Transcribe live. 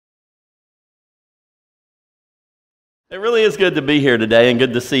It really is good to be here today and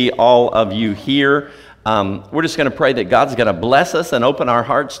good to see all of you here. We're just going to pray that God's going to bless us and open our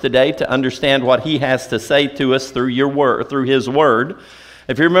hearts today to understand what He has to say to us through His Word.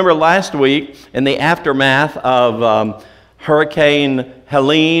 If you remember last week, in the aftermath of Hurricane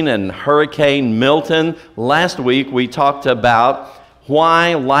Helene and Hurricane Milton, last week we talked about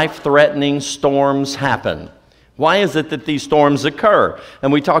why life-threatening storms happen. Why is it that these storms occur?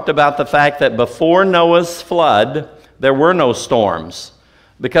 And we talked about the fact that before Noah's flood, there were no storms.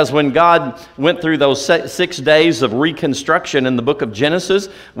 Because when God went through those 6 days of reconstruction in the book of Genesis,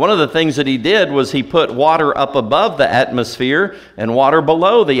 one of the things that He did was He put water up above the atmosphere and water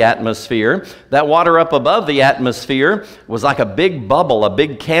below the atmosphere. That water up above the atmosphere was like a big bubble, a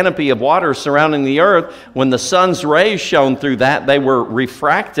big canopy of water surrounding the earth. When the sun's rays shone through that, they were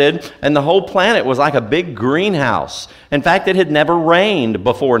refracted, and the whole planet was like a big greenhouse. In fact, it had never rained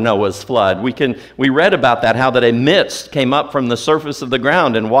before Noah's flood. We read about that, how that a mist came up from the surface of the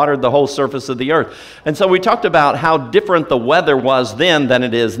ground and watered the whole surface of the earth. And so we talked about how different the weather was then than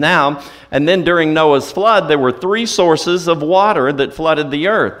it is now. And then during Noah's flood, there were 3 sources of water that flooded the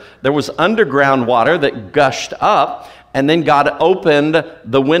earth. There was underground water that gushed up, and then God opened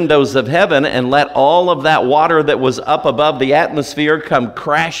the windows of heaven and let all of that water that was up above the atmosphere come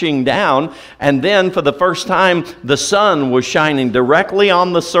crashing down. And then for the first time, the sun was shining directly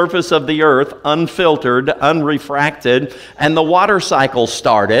on the surface of the earth, unfiltered, unrefracted, and the water cycle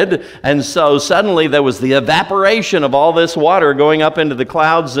started. And so suddenly there was the evaporation of all this water going up into the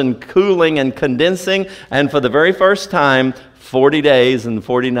clouds and cooling and condensing. And for the very first time, 40 days and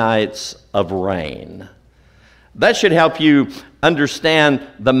 40 nights of rain. That should help you understand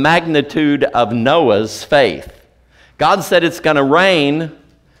the magnitude of Noah's faith. God said it's going to rain.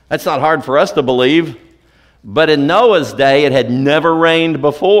 That's not hard for us to believe. But in Noah's day, it had never rained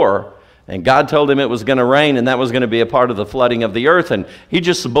before. And God told him it was going to rain, and that was going to be a part of the flooding of the earth. And he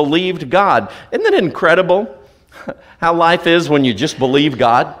just believed God. Isn't it incredible how life is when you just believe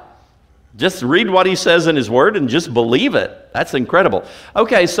God? Just read what He says in His Word and just believe it. That's incredible.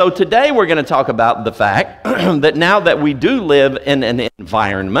 Okay, so today we're going to talk about the fact that now that we do live in an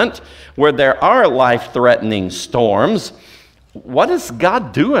environment where there are life-threatening storms, what is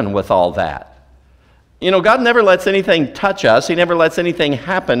God doing with all that? You know, God never lets anything touch us. He never lets anything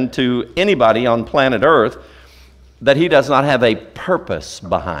happen to anybody on planet Earth that He does not have a purpose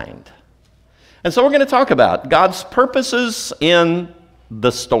behind. And so we're going to talk about God's purposes in the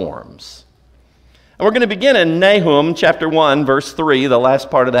storms. And we're going to begin in Nahum chapter 1, verse 3, the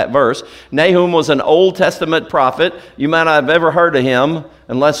last part of that verse. Nahum was an Old Testament prophet. You might not have ever heard of him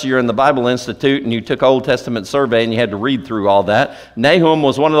unless you're in the Bible Institute and you took Old Testament survey and you had to read through all that. Nahum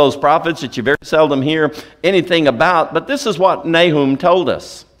was one of those prophets that you very seldom hear anything about, but this is what Nahum told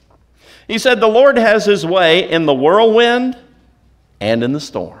us. He said, "The Lord has His way in the whirlwind and in the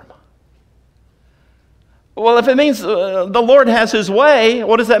storm." Well, if it means the Lord has His way,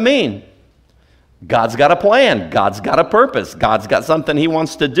 what does that mean? God's got a plan. God's got a purpose. God's got something He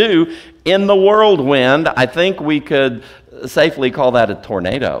wants to do in the whirlwind. I think we could safely call that a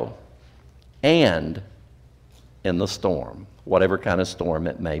tornado. And in the storm, whatever kind of storm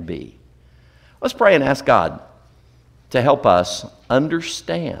it may be. Let's pray and ask God to help us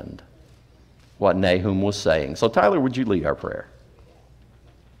understand what Nahum was saying. So Tyler, would you lead our prayer?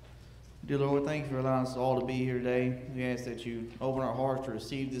 Dear Lord, thank you for allowing us all to be here today. We ask that you open our hearts to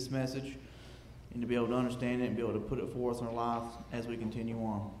receive this message and to be able to understand it and be able to put it forth in our lives as we continue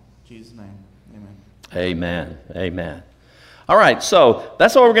on. In Jesus' name, amen. Amen. Amen. All right, so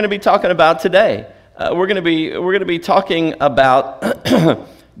that's what we're going to be talking about today. We're going to be talking about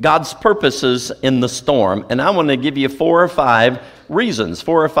God's purposes in the storm, and I want to give you 4 or 5 reasons,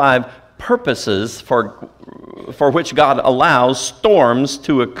 4 or 5 purposes for which God allows storms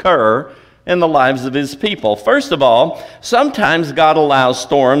to occur in the lives of His people. First of all, sometimes God allows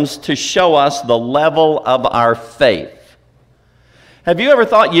storms to show us the level of our faith. Have you ever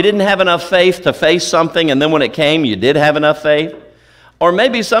thought you didn't have enough faith to face something, and then when it came, you did have enough faith? Or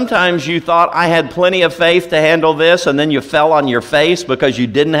maybe sometimes you thought, I had plenty of faith to handle this, and then you fell on your face because you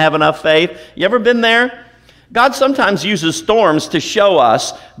didn't have enough faith. You ever been there? God sometimes uses storms to show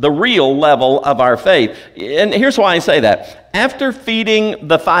us the real level of our faith. And here's why I say that. After feeding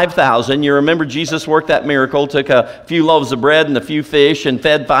the 5,000, you remember Jesus worked that miracle, took a few loaves of bread and a few fish and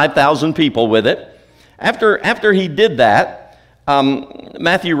fed 5,000 people with it. After He did that,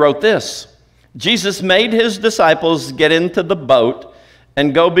 Matthew wrote this. Jesus made His disciples get into the boat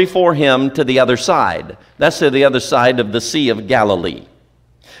and go before Him to the other side. That's to the other side of the Sea of Galilee.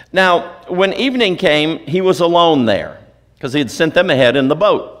 Now, when evening came, He was alone there because He had sent them ahead in the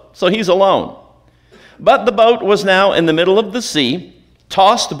boat. So He's alone. But the boat was now in the middle of the sea,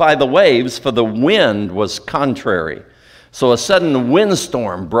 tossed by the waves, for the wind was contrary. So a sudden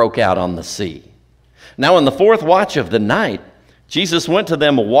windstorm broke out on the sea. Now in the fourth watch of the night, Jesus went to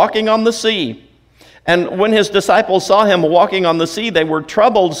them walking on the sea. And when his disciples saw him walking on the sea, they were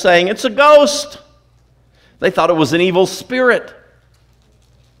troubled, saying, "It's a ghost." They thought it was an evil spirit.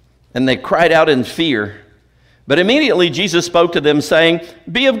 And they cried out in fear. But immediately Jesus spoke to them, saying,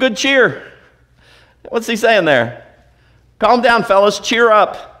 "Be of good cheer." What's he saying there? "Calm down, fellas, cheer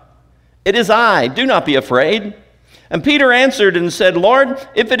up. It is I, do not be afraid." And Peter answered and said, "Lord,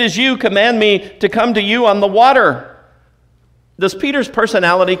 if it is you, command me to come to you on the water." Does Peter's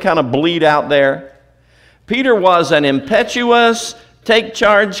personality kind of bleed out there? Peter was an impetuous, take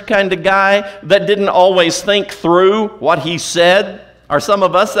charge kind of guy that didn't always think through what he said. Are some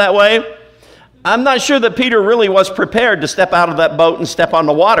of us that way? I'm not sure that Peter really was prepared to step out of that boat and step on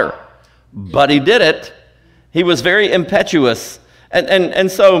the water, but he did it. He was very impetuous.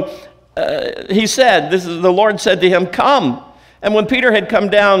 And so he said, the Lord said to him, "Come." And when Peter had come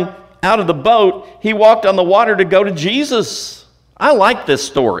down out of the boat, he walked on the water to go to Jesus. I like this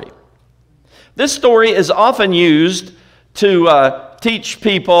story. This story is often used to teach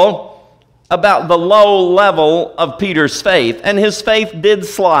people about the low level of Peter's faith. And his faith did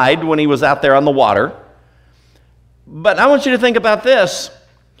slide when he was out there on the water. But I want you to think about this.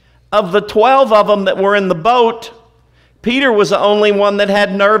 Of the 12 of them that were in the boat, Peter was the only one that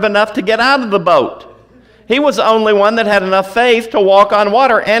had nerve enough to get out of the boat. He was the only one that had enough faith to walk on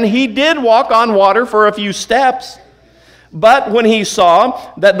water. And he did walk on water for a few steps. But when he saw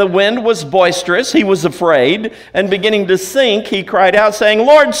that the wind was boisterous, he was afraid, and beginning to sink, he cried out, saying,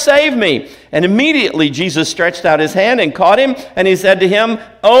 "Lord, save me." And immediately Jesus stretched out his hand and caught him, and he said to him,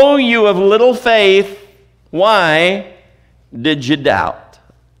 "O you of little faith, why did you doubt?"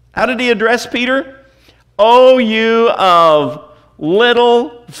 How did he address Peter? "O you of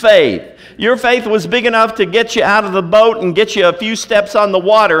little faith." Your faith was big enough to get you out of the boat and get you a few steps on the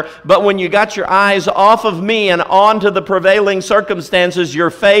water, but when you got your eyes off of me and onto the prevailing circumstances, your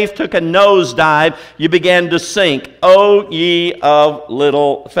faith took a nosedive. You began to sink. O ye of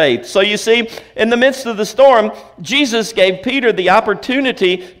little faith. So you see, in the midst of the storm, Jesus gave Peter the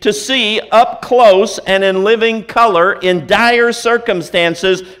opportunity to see up close and in living color, in dire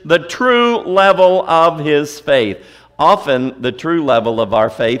circumstances, the true level of his faith. Often, the true level of our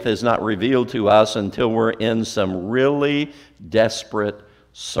faith is not revealed to us until we're in some really desperate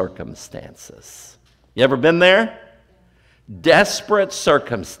circumstances. You ever been there? Desperate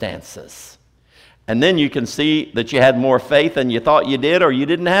circumstances. And then you can see that you had more faith than you thought you did, or you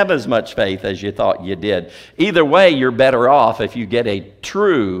didn't have as much faith as you thought you did. Either way, you're better off if you get a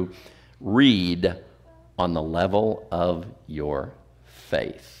true read on the level of your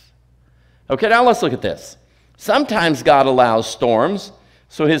faith. Okay, now let's look at this. Sometimes God allows storms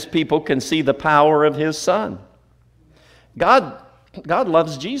so his people can see the power of his Son. God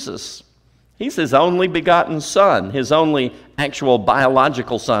loves Jesus. He's his only begotten Son, his only actual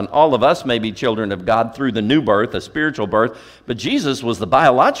biological Son. All of us may be children of God through the new birth, a spiritual birth, but Jesus was the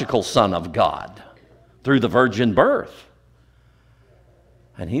biological Son of God through the virgin birth.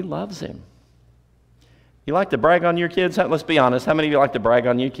 And he loves him. You like to brag on your kids? Let's be honest. How many of you like to brag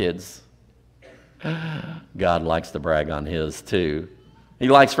on your kids? God likes to brag on his too. He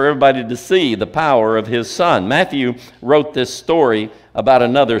likes for everybody to see the power of his Son. Matthew wrote this story about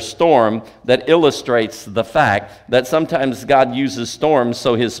another storm that illustrates the fact that sometimes God uses storms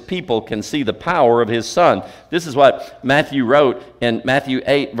so his people can see the power of his Son. This is what Matthew wrote in Matthew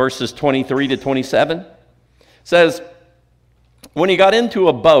 8, verses 23 to 27. It says, "When he got into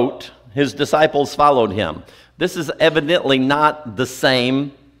a boat, his disciples followed him." This is evidently not the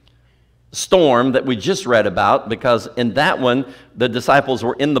same storm that we just read about, because in that one, the disciples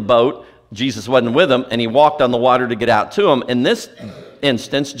were in the boat, Jesus wasn't with them, and he walked on the water to get out to them. In this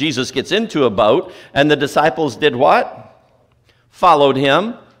instance, Jesus gets into a boat, and the disciples did what? Followed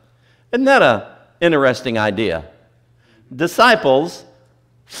him. Isn't that an interesting idea? Disciples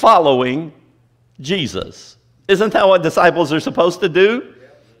following Jesus. Isn't that what disciples are supposed to do?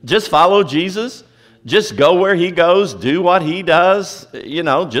 Just follow Jesus? Just go where he goes, do what he does,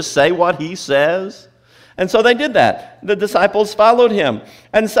 just say what he says. And so they did that. The disciples followed him.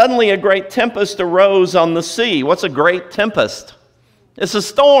 And suddenly a great tempest arose on the sea. What's a great tempest? It's a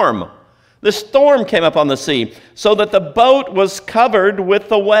storm. The storm came up on the sea, so that the boat was covered with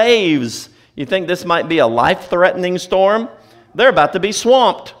the waves. You think this might be a life-threatening storm? They're about to be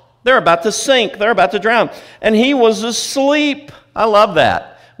swamped. They're about to sink. They're about to drown. And he was asleep. I love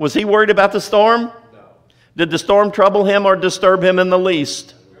that. Was he worried about the storm? Did the storm trouble him or disturb him in the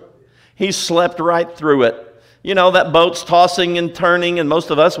least? He slept right through it. You know, that boat's tossing and turning, and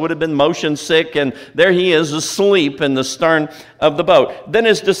most of us would have been motion sick, and there he is asleep in the stern of the boat. Then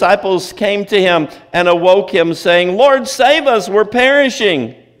his disciples came to him and awoke him, saying, Lord, save us, we're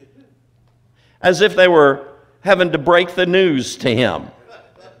perishing. As if they were having to break the news to him.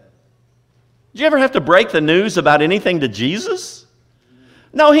 Did you ever have to break the news about anything to Jesus?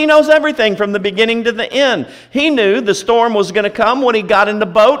 No, he knows everything from the beginning to the end. He knew the storm was going to come when he got in the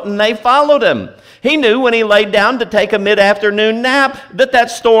boat and they followed him. He knew when he laid down to take a mid-afternoon nap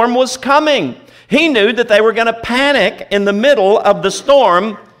that storm was coming. He knew that they were going to panic in the middle of the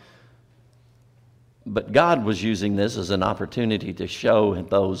storm. But God was using this as an opportunity to show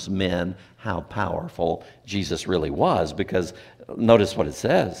those men how powerful Jesus really was, because notice what it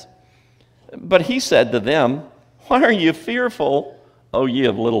says. But he said to them, why are you fearful, O ye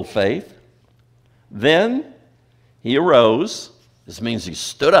of little faith? Then he arose. This means he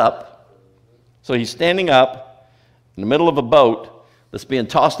stood up. So he's standing up in the middle of a boat that's being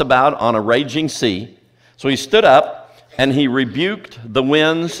tossed about on a raging sea. So he stood up and he rebuked the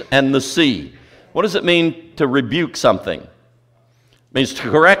winds and the sea. What does it mean to rebuke something? It means to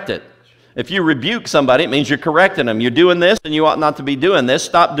correct it. If you rebuke somebody, it means you're correcting them. You're doing this and you ought not to be doing this.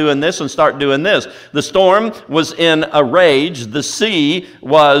 Stop doing this and start doing this. The storm was in a rage. The sea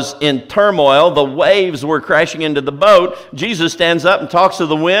was in turmoil. The waves were crashing into the boat. Jesus stands up and talks to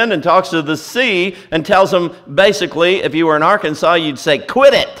the wind and talks to the sea and tells them, basically, if you were in Arkansas, you'd say,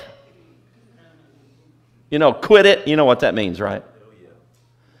 quit it. You know, quit it. You know what that means, right?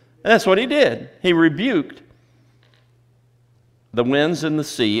 And that's what he did. He rebuked the winds and the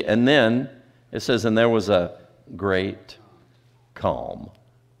sea, and then it says, and there was a great calm.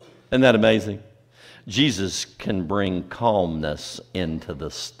 Isn't that amazing? Jesus can bring calmness into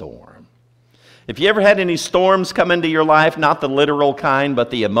the storm. If you ever had any storms come into your life, not the literal kind,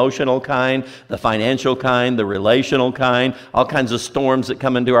 but the emotional kind, the financial kind, the relational kind, all kinds of storms that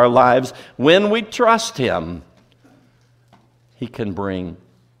come into our lives, when we trust him, he can bring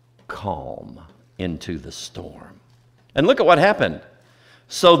calm into the storm. And look at what happened.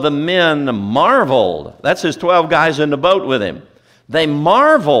 So the men marveled. That's his 12 guys in the boat with him. They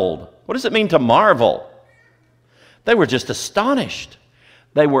marveled. What does it mean to marvel? They were just astonished.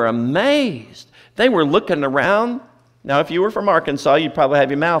 They were amazed. They were looking around. Now, if you were from Arkansas, you'd probably have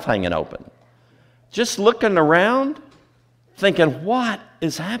your mouth hanging open. Just looking around, thinking, what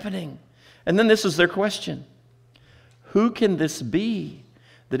is happening? And then this is their question. Who can this be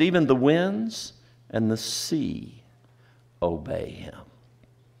that even the winds and the sea obey him?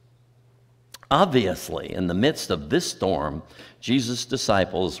 Obviously, in the midst of this storm, Jesus'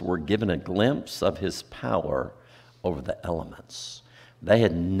 disciples were given a glimpse of his power over the elements. They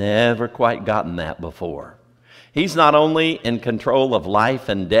had never quite gotten that before. He's not only in control of life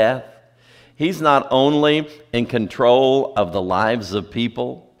and death, he's not only in control of the lives of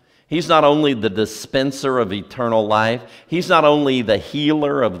people, he's not only the dispenser of eternal life, he's not only the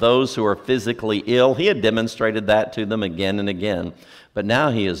healer of those who are physically ill. He had demonstrated that to them again and again. But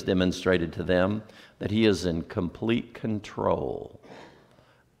now he has demonstrated to them that he is in complete control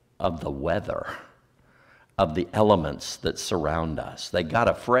of the weather, of the elements that surround us. They got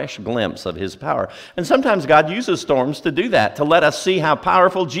a fresh glimpse of his power. And sometimes God uses storms to do that, to let us see how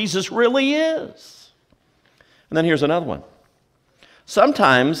powerful Jesus really is. And then here's another one.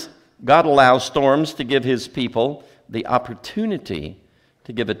 Sometimes God allows storms to give his people the opportunity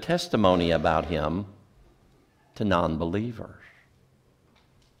to give a testimony about him to non-believers.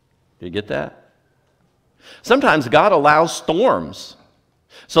 Do you get that? Sometimes God allows storms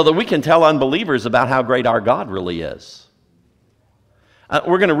so that we can tell unbelievers about how great our God really is.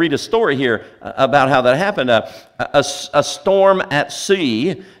 We're going to read a story here about how that happened. A storm at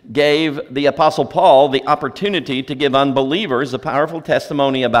sea gave the Apostle Paul the opportunity to give unbelievers a powerful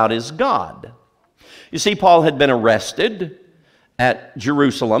testimony about his God. You see, Paul had been arrested at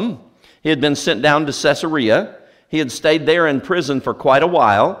Jerusalem. He had been sent down to Caesarea. He had stayed there in prison for quite a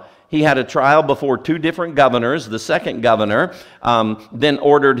while. He had a trial before 2 different governors. The second governor then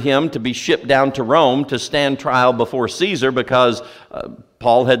ordered him to be shipped down to Rome to stand trial before Caesar because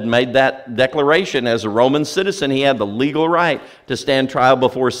Paul had made that declaration as a Roman citizen. He had the legal right to stand trial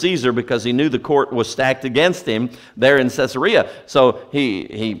before Caesar because he knew the court was stacked against him there in Caesarea. So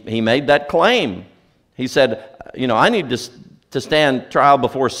he made that claim. He said, you know, I need to stand trial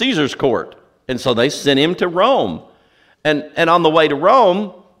before Caesar's court. And so they sent him to Rome. And on the way to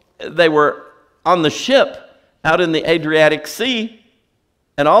Rome, they were on the ship out in the Adriatic Sea,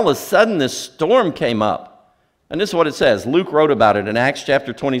 and all of a sudden this storm came up. And this is what it says. Luke wrote about it in Acts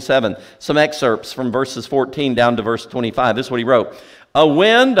chapter 27, some excerpts from verses 14 down to verse 25. This is what he wrote. A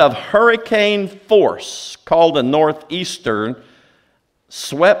wind of hurricane force, called a northeaster,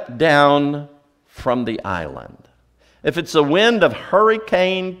 swept down from the island. If it's a wind of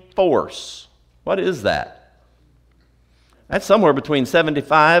hurricane force, what is that? That's somewhere between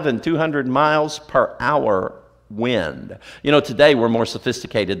 75 and 200 miles per hour wind. You know, today we're more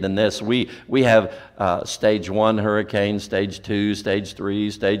sophisticated than this. We have stage 1 hurricane, stage 2, stage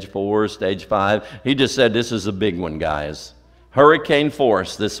 3, stage 4, stage 5. He just said this is a big one, guys. Hurricane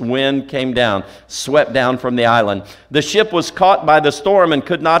force. This wind came down, swept down from the island. The ship was caught by the storm and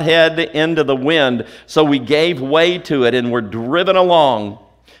could not head into the wind, so we gave way to it and were driven along.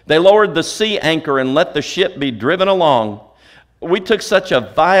 They lowered the sea anchor and let the ship be driven along. We took such a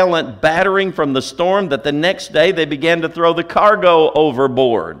violent battering from the storm that the next day they began to throw the cargo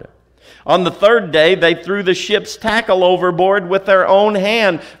overboard. On the third day, they threw the ship's tackle overboard with their own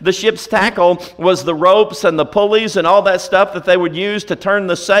hand. The ship's tackle was the ropes and the pulleys and all that stuff that they would use to turn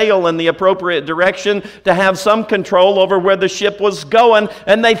the sail in the appropriate direction to have some control over where the ship was going,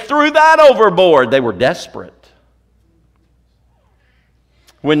 and they threw that overboard. They were desperate.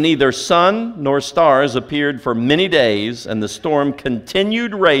 When neither sun nor stars appeared for many days and the storm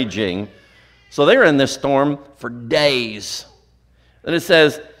continued raging, so they were in this storm for days. And it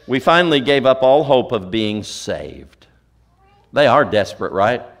says, we finally gave up all hope of being saved. They are desperate,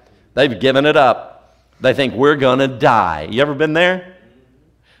 right? They've given it up. They think we're going to die. You ever been there?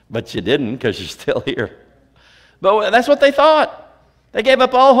 But you didn't, because you're still here. But that's what they thought. They gave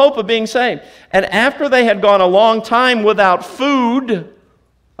up all hope of being saved. And after they had gone a long time without food,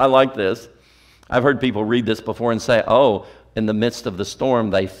 I like this. I've heard people read this before and say, oh, in the midst of the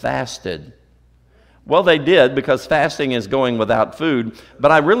storm, they fasted. Well, they did, because fasting is going without food,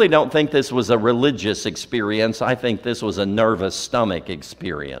 but I really don't think this was a religious experience. I think this was a nervous stomach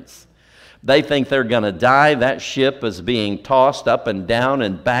experience. They think they're going to die. That ship is being tossed up and down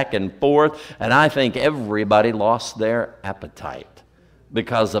and back and forth, and I think everybody lost their appetite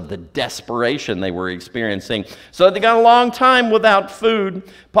because of the desperation they were experiencing. So they got a long time without food.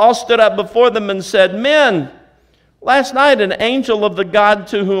 Paul stood up before them and said, men, last night an angel of the God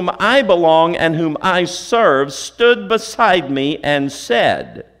to whom I belong and whom I serve stood beside me and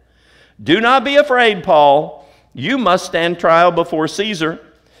said, do not be afraid, Paul. You must stand trial before Caesar,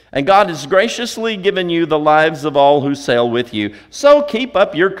 and God has graciously given you the lives of all who sail with you. So keep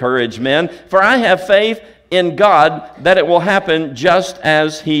up your courage, men, for I have faith in God that it will happen just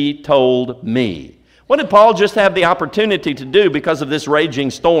as he told me. What did Paul just have the opportunity to do because of this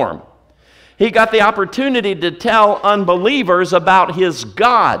raging storm? He got the opportunity to tell unbelievers about his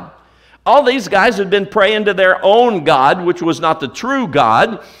God. All these guys had been praying to their own God, which was not the true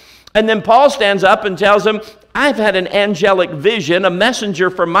God. And then Paul stands up and tells them, I've had an angelic vision. A messenger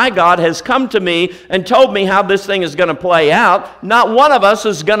from my God has come to me and told me how this thing is going to play out. Not one of us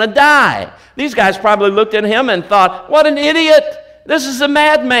is going to die. These guys probably looked at him and thought, what an idiot. This is a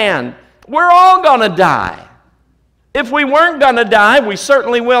madman. We're all going to die. If we weren't going to die, we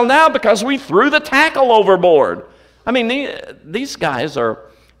certainly will now, because we threw the tackle overboard. I mean, these guys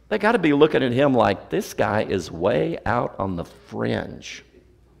they got to be looking at him like, this guy is way out on the fringe.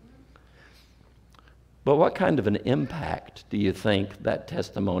 But what kind of an impact do you think that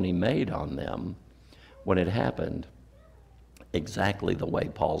testimony made on them when it happened exactly the way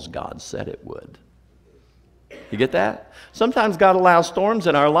Paul's God said it would? You get that? Sometimes God allows storms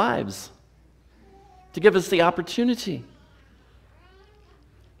in our lives to give us the opportunity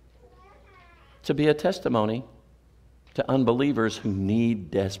to be a testimony to unbelievers who need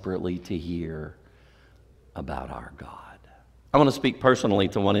desperately to hear about our God. I want to speak personally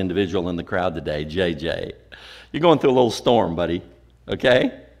to one individual in the crowd today, JJ. You're going through a little storm, buddy,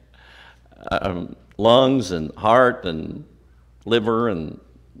 okay? Lungs and heart and liver and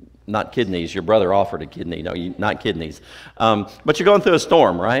not kidneys. Your brother offered a kidney. No, not kidneys. But you're going through a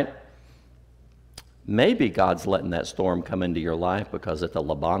storm, right? Maybe God's letting that storm come into your life because at the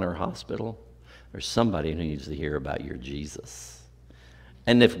Lebanon Hospital, there's somebody who needs to hear about your Jesus.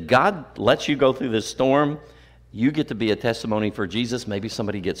 And if God lets you go through this storm, you get to be a testimony for Jesus. Maybe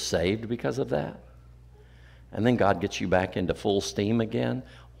somebody gets saved because of that. And then God gets you back into full steam again.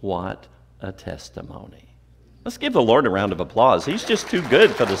 What a testimony. Let's give the Lord a round of applause. He's just too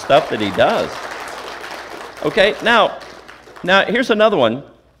good for the stuff that he does. Okay, now here's another one.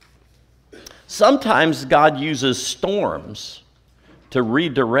 Sometimes God uses storms to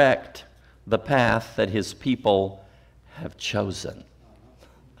redirect the path that his people have chosen.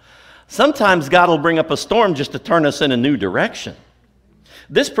 Sometimes God will bring up a storm just to turn us in a new direction.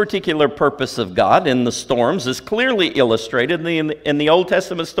 This particular purpose of God in the storms is clearly illustrated in the Old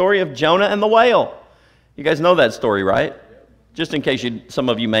Testament story of Jonah and the whale. You guys know that story, right? just in case some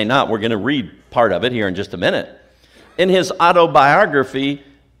of you may not, we're going to read part of it here in just a minute. In his autobiography,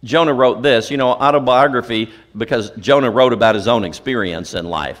 Jonah wrote this. You know, autobiography, because Jonah wrote about his own experience in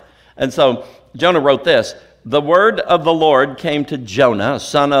life. And so Jonah wrote this: "The word of the Lord came to Jonah,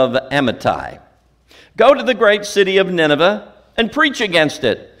 son of Amittai. Go to the great city of Nineveh and preach against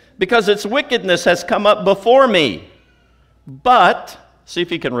it, because its wickedness has come up before me. But," see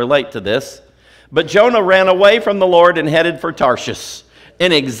if you can relate to this, "but Jonah ran away from the Lord and headed for Tarshish,"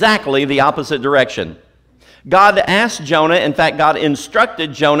 in exactly the opposite direction. God asked Jonah, in fact, God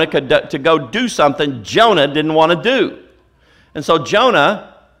instructed Jonah to go do something Jonah didn't want to do. And so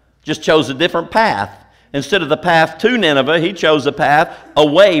Jonah just chose a different path. Instead of the path to Nineveh, he chose a path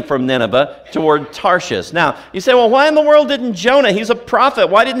away from Nineveh toward Tarshish. Now, you say, well, why in the world didn't Jonah? He's a prophet.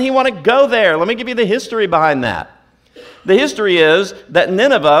 Why didn't he want to go there? Let me give you the history behind that. The history is that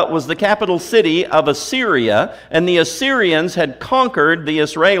Nineveh was the capital city of Assyria, and the Assyrians had conquered the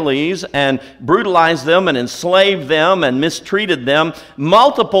Israelis and brutalized them and enslaved them and mistreated them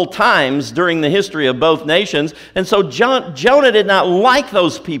multiple times during the history of both nations. And so Jonah did not like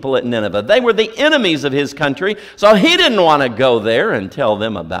those people at Nineveh. They were the enemies of his country, so he didn't want to go there and tell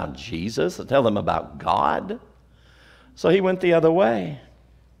them about Jesus, tell them about God. So he went the other way.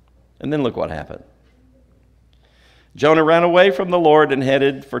 And then look what happened. Jonah ran away from the Lord and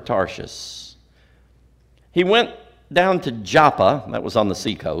headed for Tarshish. He went down to Joppa, that was on the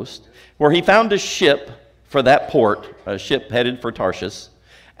seacoast, where he found a ship for that port, a ship headed for Tarshish.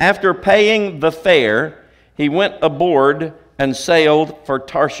 After paying the fare, he went aboard and sailed for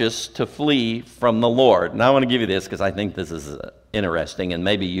Tarshish to flee from the Lord. Now I want to give you this because I think this is interesting, and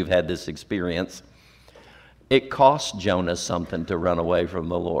maybe you've had this experience. It cost Jonah something to run away from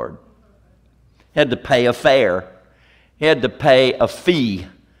the Lord. He had to pay a fare. He had to pay a fee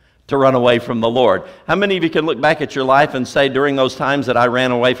to run away from the Lord. How many of you can look back at your life and say, during those times that I ran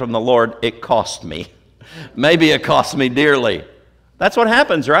away from the Lord, it cost me? Maybe it cost me dearly. That's what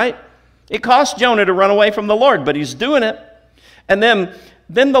happens, right? It cost Jonah to run away from the Lord, but he's doing it. And then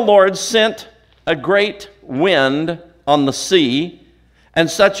the Lord sent a great wind on the sea, and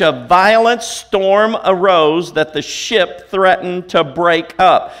such a violent storm arose that the ship threatened to break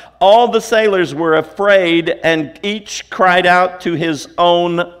up. All the sailors were afraid, and each cried out to his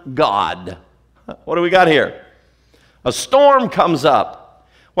own God. What do we got here? A storm comes up.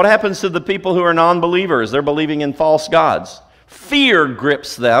 What happens to the people who are non-believers? They're believing in false gods. Fear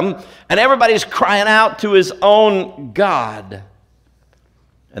grips them, and everybody's crying out to his own God.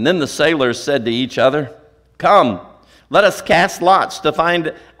 And then the sailors said to each other, "Come, let us cast lots to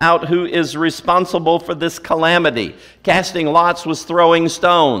find out who is responsible for this calamity." Casting lots was throwing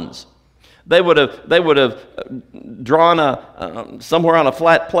stones. They would have drawn somewhere on a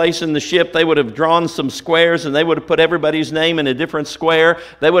flat place in the ship. They would have drawn some squares, and they would have put everybody's name in a different square.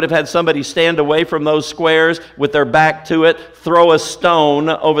 They would have had somebody stand away from those squares with their back to it, throw a stone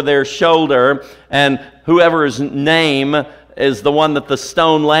over their shoulder, and whoever's name is the one that the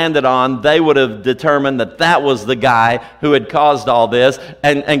stone landed on, they would have determined that that was the guy who had caused all this.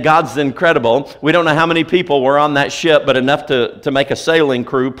 And God's incredible. We don't know how many people were on that ship, but enough to make a sailing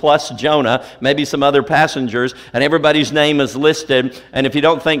crew, plus Jonah, maybe some other passengers, and everybody's name is listed. And if you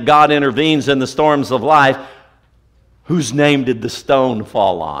don't think God intervenes in the storms of life, whose name did the stone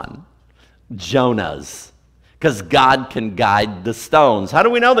fall on? Jonah's. Because God can guide the stones. How do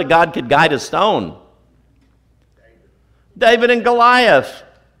we know that God could guide a stone? David and Goliath.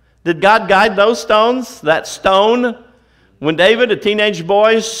 Did God guide those stones? That stone? When David, a teenage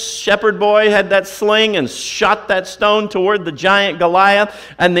boy, shepherd boy, had that sling and shot that stone toward the giant Goliath,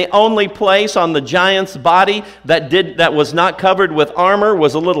 and the only place on the giant's body that was not covered with armor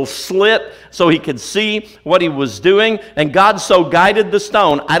was a little slit so he could see what he was doing, and God so guided the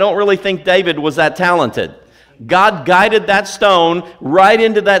stone. I don't really think David was that talented. God guided that stone right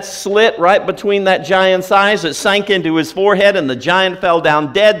into that slit right between that giant's eyes. It sank into his forehead, and the giant fell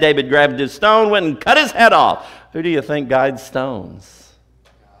down dead. David grabbed his stone, went and cut his head off. Who do you think guides stones?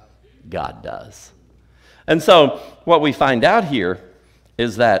 God does. And so what we find out here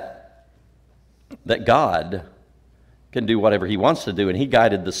is that God can do whatever he wants to do, and he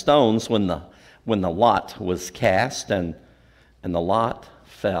guided the stones when the lot was cast, and the lot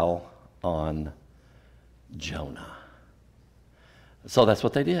fell on Jonah. So that's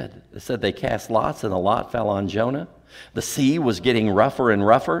what they did. They said they cast lots, and the lot fell on Jonah. The sea was getting rougher and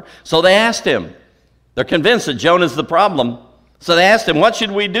rougher. So they asked him. They're convinced that Jonah's the problem. So they asked him, "What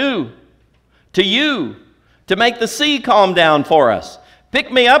should we do to you to make the sea calm down for us?"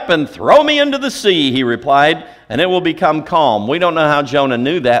 "Pick me up and throw me into the sea," he replied, "and it will become calm." We don't know how Jonah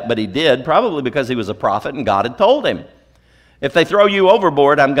knew that, but he did, probably because he was a prophet and God had told him. If they throw you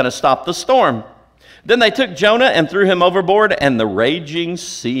overboard, I'm going to stop the storm." Then they took Jonah and threw him overboard, and the raging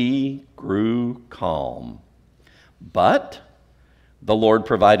sea grew calm. But the Lord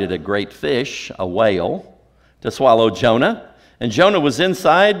provided a great fish, a whale, to swallow Jonah. And Jonah was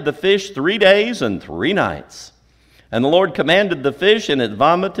inside the fish 3 days and 3 nights. And the Lord commanded the fish, and it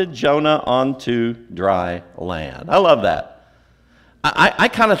vomited Jonah onto dry land. I love that. I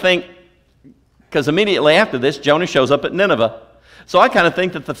kind of think, because immediately after this, Jonah shows up at Nineveh. So I kind of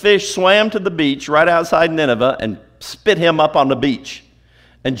think that the fish swam to the beach right outside Nineveh and spit him up on the beach.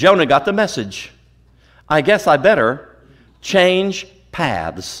 And Jonah got the message. I guess I better change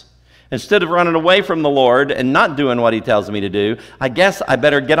paths. Instead of running away from the Lord and not doing what he tells me to do, I guess I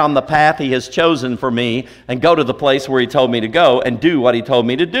better get on the path he has chosen for me and go to the place where he told me to go and do what he told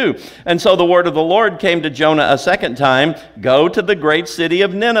me to do. And so the word of the Lord came to Jonah a second time, "Go to the great city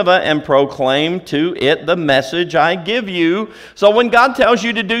of Nineveh and proclaim to it the message I give you." So when God tells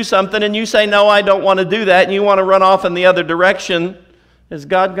you to do something and you say, "No, I don't want to do that," and you want to run off in the other direction, is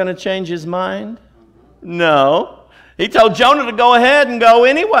God going to change his mind? No. He told Jonah to go ahead and go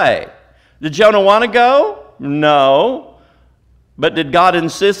anyway. Did Jonah want to go? No. But did God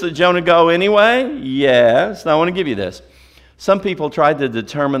insist that Jonah go anyway? Yes. Now I want to give you this. Some people try to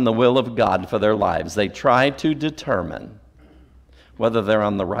determine the will of God for their lives. They try to determine whether they're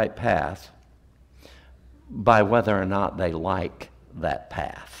on the right path by whether or not they like that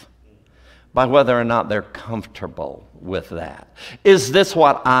path, by whether or not they're comfortable with that. Is this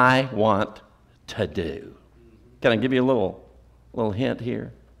what I want to do? Can I give you a little hint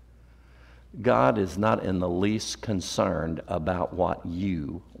here? God is not in the least concerned about what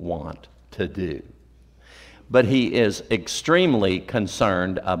you want to do. But he is extremely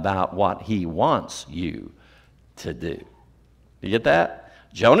concerned about what he wants you to do. You get that?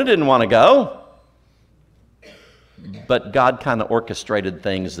 Jonah didn't want to go. But God kind of orchestrated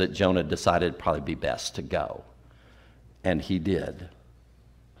things that Jonah decided it'd probably be best to go. And he did.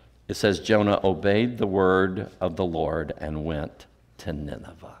 It says Jonah obeyed the word of the Lord and went to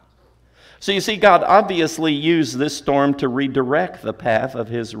Nineveh. So you see, God obviously used this storm to redirect the path of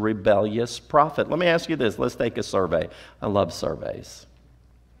his rebellious prophet. Let me ask you this. Let's take a survey. I love surveys.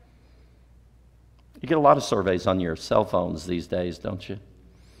 You get a lot of surveys on your cell phones these days, don't you?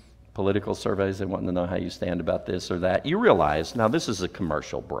 Political surveys, they want to know how you stand about this or that. You realize, now this is a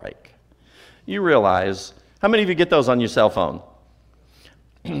commercial break. You realize, how many of you get those on your cell phone?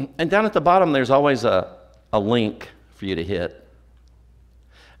 And down at the bottom, there's always a link for you to hit.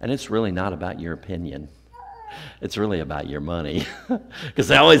 And it's really not about your opinion. It's really about your money. Because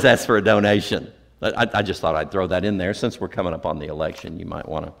they always ask for a donation. I just thought I'd throw that in there. Since we're coming up on the election, you might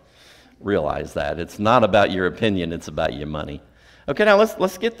want to realize that. It's not about your opinion, it's about your money. Okay, now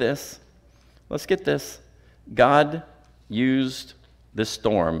let's get this. Let's get this. God used this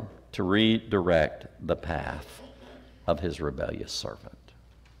storm to redirect the path of his rebellious servant.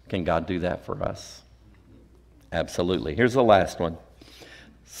 Can God do that for us? Absolutely. Here's the last one.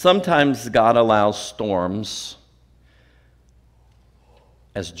 Sometimes God allows storms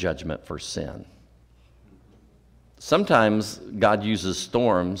as judgment for sin. Sometimes God uses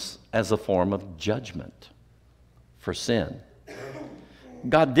storms as a form of judgment for sin.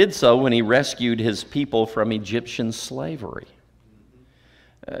 God did so when he rescued his people from Egyptian slavery.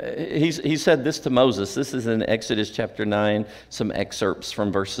 He said this to Moses. This is in Exodus chapter 9, some excerpts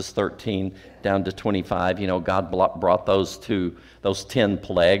from verses 13 down to 25. You know, God brought those 10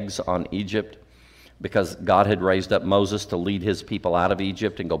 plagues on Egypt because God had raised up Moses to lead his people out of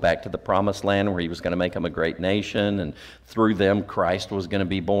Egypt and go back to the promised land where he was going to make them a great nation, and through them Christ was going to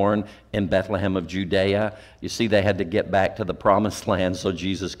be born in Bethlehem of Judea. You see, they had to get back to the promised land so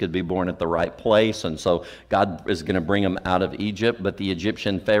Jesus could be born at the right place, and so God is going to bring them out of Egypt, but the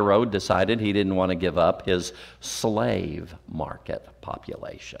Egyptian Pharaoh decided he didn't want to give up his slave market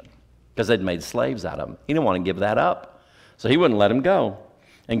population because they'd made slaves out of them. He didn't want to give that up, so he wouldn't let them go.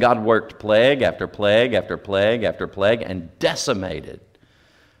 And God worked plague after plague after plague after plague and decimated,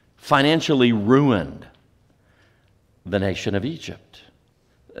 financially ruined the nation of Egypt.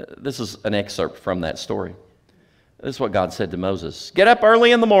 This is an excerpt from that story. This is what God said to Moses. Get up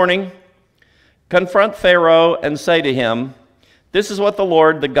early in the morning, confront Pharaoh, and say to him, this is what the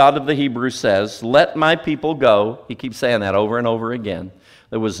Lord, the God of the Hebrews, says, let my people go. He keeps saying that over and over again.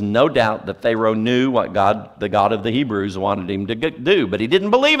 There was no doubt that Pharaoh knew what God, the God of the Hebrews, wanted him to do, but he didn't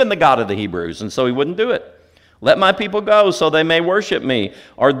believe in the God of the Hebrews, and so he wouldn't do it. Let my people go so they may worship me,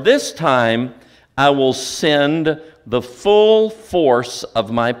 or this time I will send the full force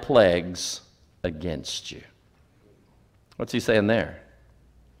of my plagues against you. What's he saying there?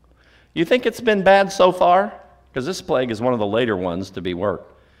 You think it's been bad so far? because this plague is one of the later ones to be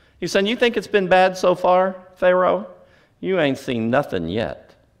worked. He's saying, you think it's been bad so far, Pharaoh? You ain't seen nothing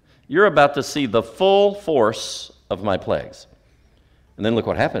yet. You're about to see the full force of my plagues. And then look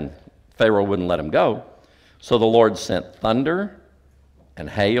what happened. Pharaoh wouldn't let him go. So the Lord sent thunder and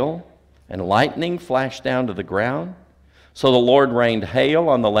hail, and lightning flashed down to the ground. So the Lord rained hail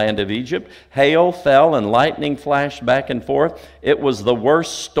on the land of Egypt. Hail fell and lightning flashed back and forth. It was the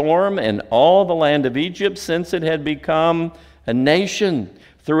worst storm in all the land of Egypt since it had become a nation.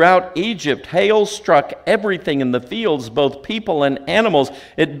 Throughout Egypt, hail struck everything in the fields, both people and animals.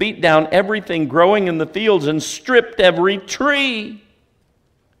 It beat down everything growing in the fields and stripped every tree.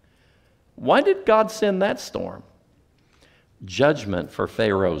 Why did God send that storm? Judgment for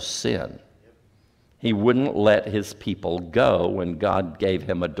Pharaoh's sin. He wouldn't let his people go when God gave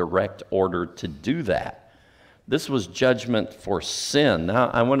him a direct order to do that. This was judgment for sin. Now,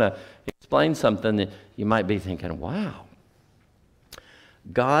 I want to explain something that you might be thinking, wow.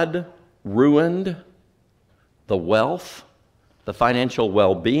 God ruined the wealth, the financial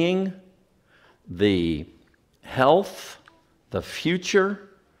well-being, the health, the future,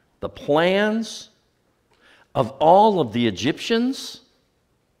 the plans of all of the Egyptians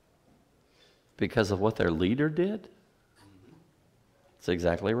because of what their leader did? That's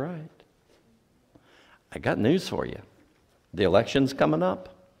exactly right. I got news for you. The election's coming up,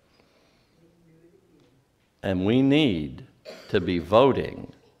 and we need to be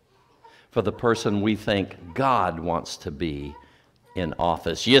voting for the person we think God wants to be in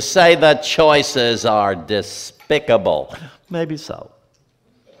office. You say the choices are despicable. Maybe so.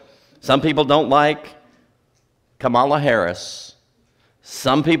 Some people don't like Kamala Harris.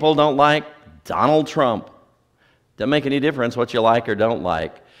 Some people don't like Donald Trump. Doesn't make any difference what you like or don't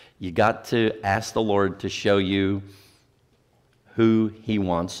like. You got to ask the Lord to show you who he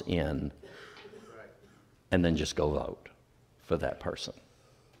wants in, and then just go vote for that person.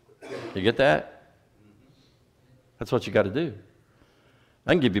 You get that? That's what you got to do.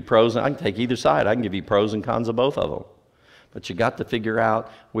 I can give you pros, I can take either side. I can give you pros and cons of both of them. But you got to figure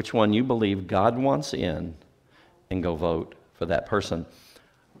out which one you believe God wants in and go vote for that person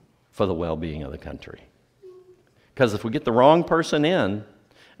for the well-being of the country. Because if we get the wrong person in,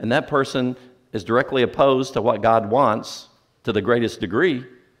 and that person is directly opposed to what God wants to the greatest degree,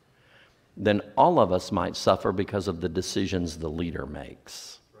 then all of us might suffer because of the decisions the leader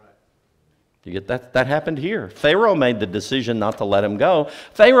makes. Right. You get that? That happened here. Pharaoh made the decision not to let him go.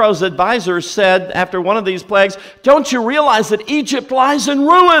 Pharaoh's advisors said after one of these plagues, "Don't you realize that Egypt lies in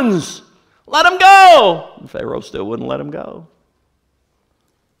ruins? Let him go!" And Pharaoh still wouldn't let him go.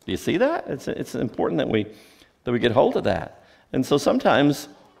 Do you see that? It's important that we get hold of that. And so sometimes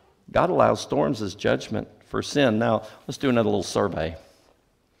God allows storms as judgment for sin. Now, let's do another little survey.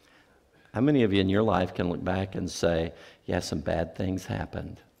 How many of you in your life can look back and say, yeah, some bad things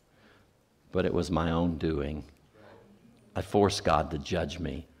happened, but it was my own doing. I forced God to judge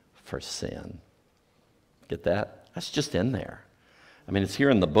me for sin. Get that? That's just in there. I mean, it's here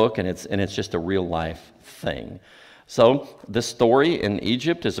in the book, and it's just a real life thing. So this story in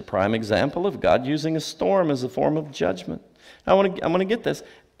Egypt is a prime example of God using a storm as a form of judgment. I want to get this.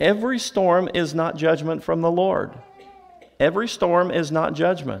 Every storm is not judgment from the Lord. Every storm is not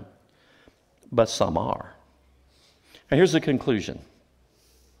judgment, but some are. Now here's the conclusion.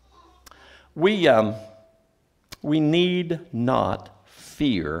 We need not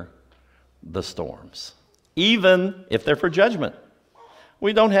fear the storms, even if they're for judgment.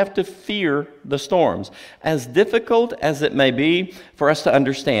 We don't have to fear the storms. As difficult as it may be for us to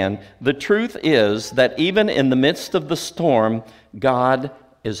understand, the truth is that even in the midst of the storm, God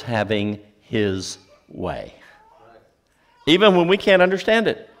is having his way. Even when we can't understand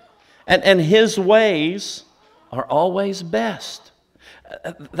it. And his ways are always best.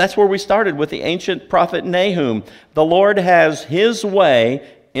 That's where we started with the ancient prophet Nahum. The Lord has his way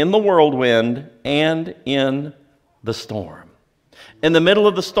in the whirlwind and in the storm. In the middle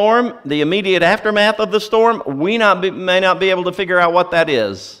of the storm, the immediate aftermath of the storm, we may not be able to figure out what that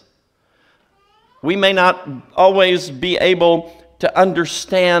is. We may not always be able to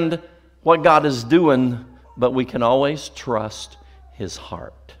understand what God is doing, but we can always trust his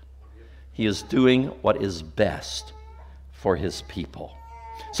heart. He is doing what is best for his people.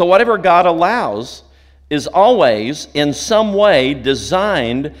 So whatever God allows is always in some way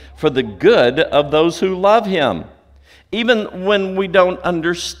designed for the good of those who love him. Even when we don't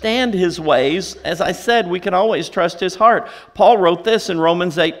understand his ways, as I said, we can always trust his heart. Paul wrote this in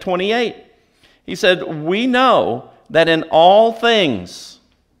Romans 8:28. He said, "We know that in all things,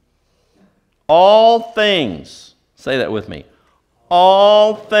 say that with me,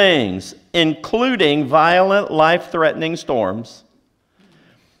 all things, including violent, life-threatening storms,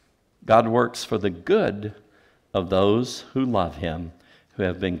 God works for the good of those who love him, who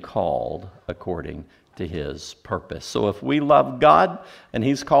have been called according to his purpose. So if we love God and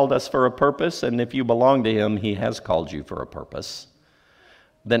he's called us for a purpose, and if you belong to him, he has called you for a purpose,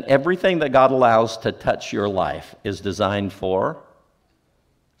 then everything that God allows to touch your life is designed for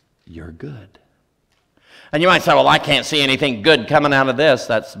your good. And you might say, well, I can't see anything good coming out of this.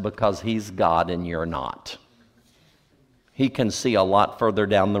 That's because he's God and you're not. He can see a lot further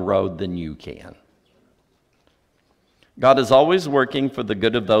down the road than you can. God is always working for the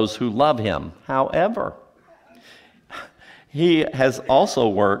good of those who love him. However, he has also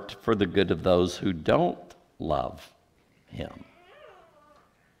worked for the good of those who don't love him.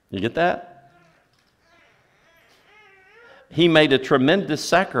 You get that? He made a tremendous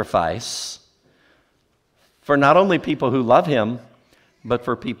sacrifice for not only people who love him, but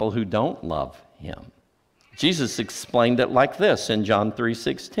for people who don't love him. Jesus explained it like this in John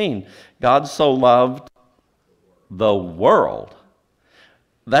 3:16. God so loved the world.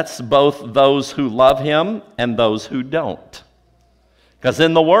 That's both those who love him and those who don't. Because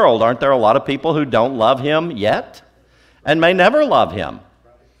in the world, aren't there a lot of people who don't love him yet and may never love him?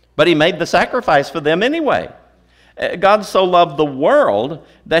 But he made the sacrifice for them anyway. God so loved the world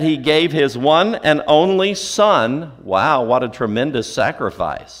that he gave his one and only Son. Wow, what a tremendous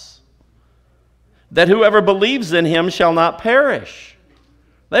sacrifice. That whoever believes in him shall not perish.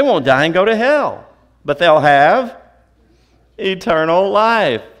 They won't die and go to hell, but they'll have eternal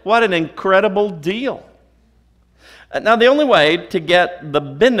life. What an incredible deal. Now, the only way to get the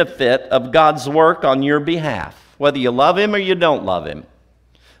benefit of God's work on your behalf, whether you love him or you don't love him,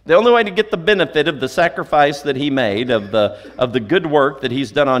 the only way to get the benefit of the sacrifice that he made, of the good work that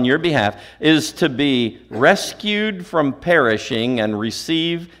he's done on your behalf, is to be rescued from perishing and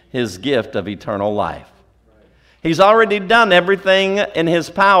receive his gift of eternal life. He's already done everything in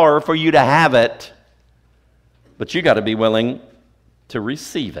his power for you to have it, but you got to be willing to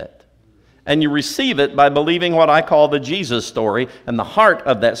receive it. And you receive it by believing what I call the Jesus story, and the heart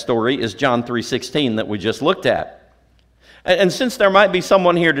of that story is John 3:16 that we just looked at. And since there might be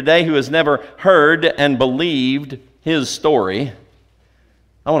someone here today who has never heard and believed his story,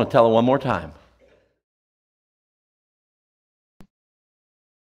 I want to tell it one more time.